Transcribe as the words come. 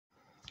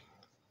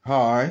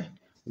Hi,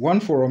 One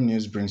Forum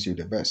News brings you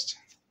the best.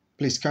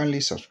 Please kindly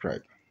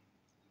subscribe.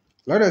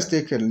 Let us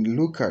take a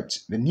look at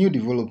the new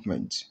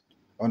development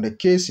on the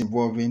case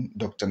involving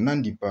Dr.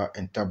 Nandipha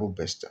and Thabo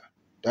Bester,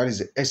 that is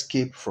the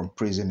escape from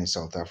prison in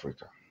South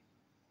Africa.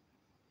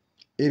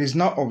 It is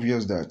now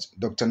obvious that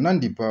Dr.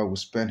 Nandipha will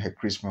spend her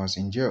Christmas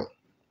in jail,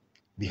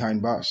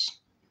 behind bars,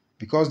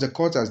 because the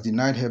court has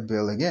denied her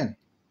bail again,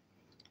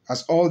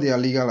 as all their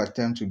legal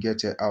attempts to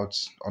get her out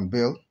on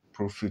bail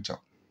proved futile.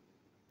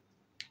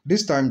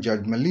 This time,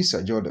 Judge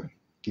Melissa Jordan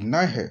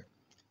denied her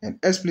and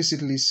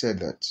explicitly said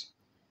that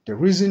the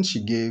reason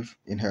she gave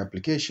in her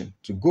application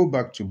to go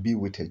back to be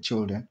with her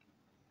children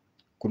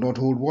could not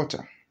hold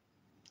water,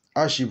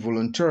 as she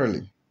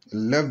voluntarily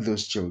left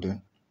those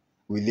children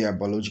with their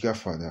biological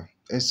father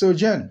and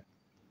sojourned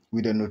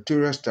with the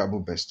notorious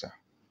Thabo Bester,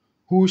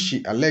 who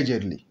she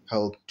allegedly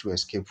helped to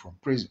escape from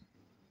prison.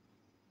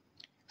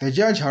 The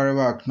judge,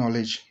 however,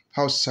 acknowledged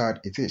how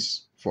sad it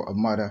is for a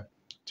mother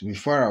to be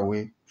far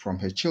away from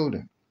her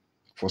children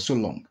for so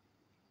long.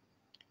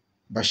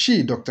 But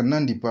she, Dr.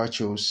 Nandipha,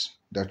 chose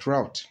that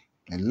route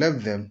and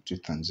left them to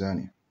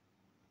Tanzania.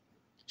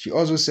 She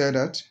also said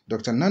that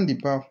Dr.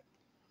 Nandipha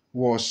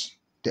was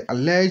the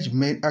alleged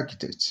main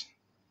architect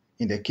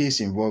in the case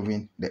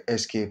involving the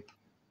escape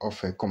of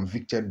her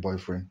convicted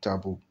boyfriend,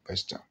 Thabo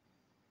Bester.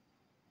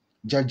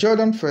 Judge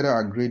Jordan further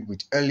agreed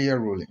with earlier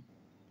ruling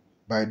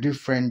by a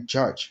different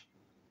judge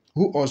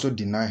who also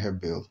denied her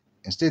bail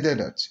and stated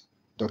that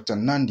Dr.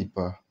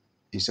 Nandipha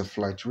is a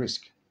flight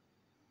risk.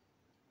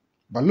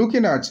 But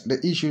looking at the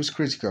issues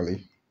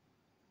critically,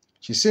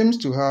 she seems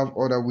to have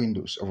other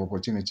windows of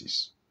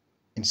opportunities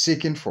in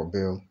seeking for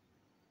bail,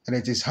 and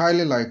it is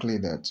highly likely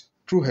that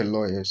through her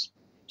lawyers,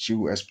 she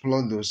will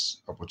explore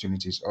those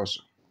opportunities also.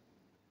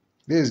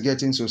 This is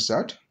getting so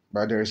sad,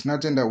 but there is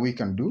nothing that we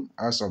can do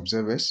as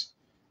observers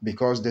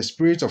because the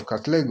spirit of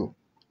Katlego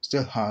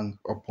still hung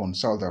upon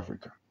South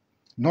Africa.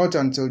 Not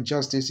until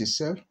justice is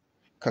served,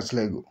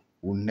 Katlego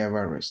will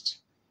never rest.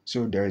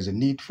 So there is a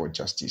need for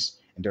justice,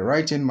 and the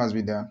right thing must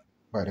be done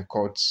by the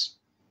courts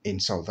in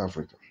South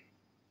Africa.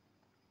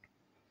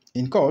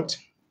 In court,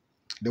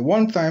 the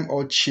one-time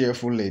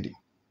all-cheerful lady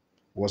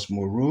was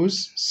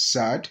morose,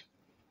 sad,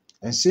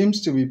 and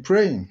seems to be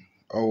praying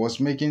or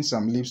was making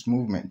some lips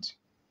movement,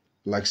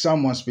 like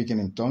someone speaking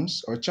in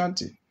tongues or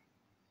chanting.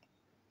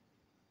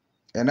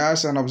 And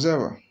as an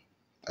observer,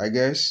 I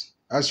guess,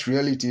 as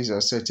realities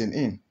are setting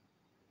in,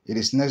 it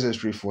is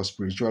necessary for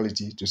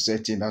spirituality to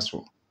set in as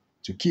well,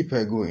 to keep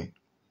her going,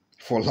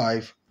 for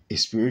life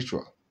is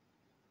spiritual.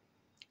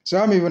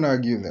 Some even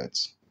argue that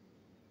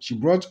she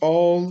brought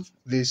all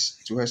this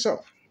to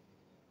herself.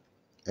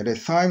 At the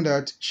time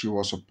that she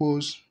was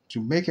supposed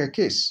to make her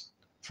case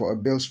for a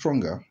bail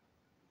stronger,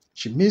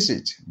 she missed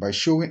it by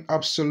showing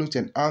absolute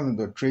and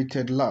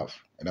unadulterated love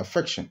and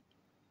affection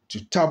to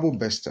Thabo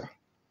Bester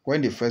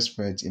when they first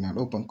met in an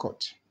open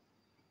court.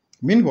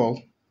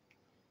 Meanwhile,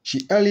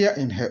 she earlier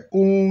in her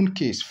own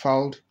case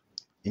filed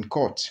in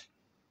court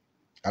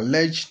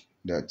alleged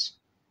that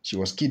she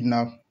was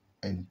kidnapped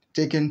and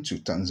taken to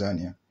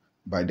Tanzania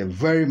by the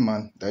very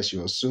man that she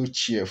was so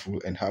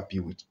cheerful and happy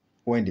with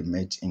when they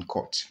met in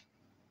court.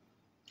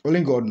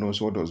 Only God knows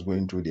what was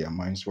going through their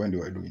minds when they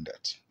were doing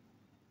that.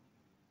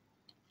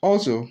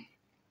 Also,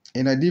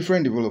 in a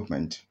different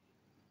development,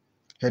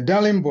 her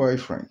darling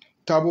boyfriend,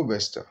 Thabo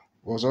Bester,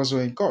 was also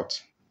in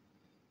court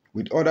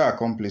with other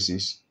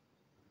accomplices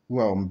who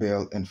are on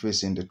bail and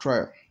facing the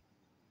trial.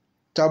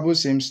 Thabo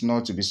seems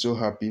not to be so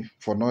happy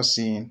for not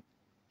seeing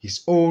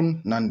his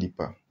own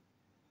Nandipha,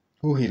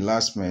 who he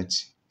last met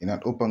in an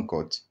open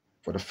court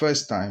for the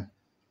first time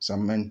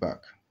some men back.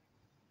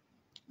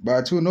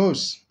 But who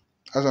knows,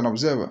 as an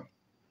observer,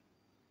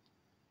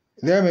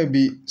 there may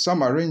be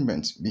some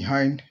arrangements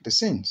behind the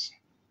scenes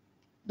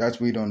that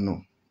we don't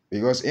know,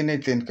 because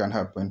anything can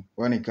happen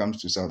when it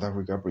comes to South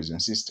Africa prison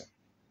system.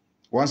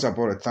 Once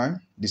upon a time,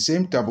 the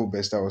same Thabo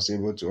Bester was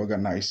able to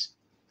organize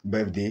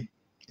birthday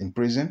in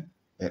prison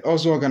and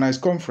also organize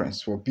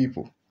conference for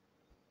people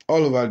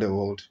all over the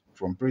world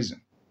from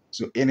prison.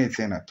 So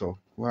anything at all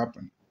will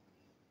happen.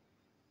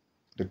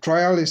 The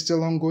trial is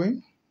still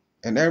ongoing,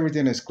 and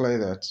everything is clear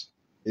that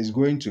it's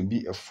going to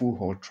be a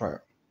full-hall trial,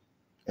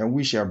 and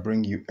we shall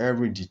bring you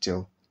every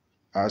detail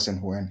as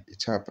and when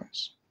it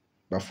happens.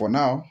 But for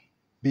now,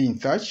 be in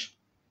touch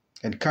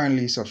and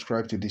kindly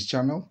subscribe to this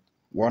channel,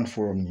 One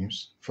Forum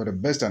News, for the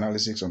best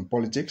analysis on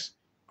politics,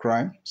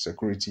 crime,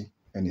 security,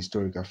 and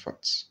historical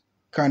facts.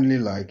 Kindly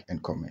like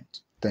and comment.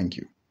 Thank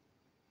you.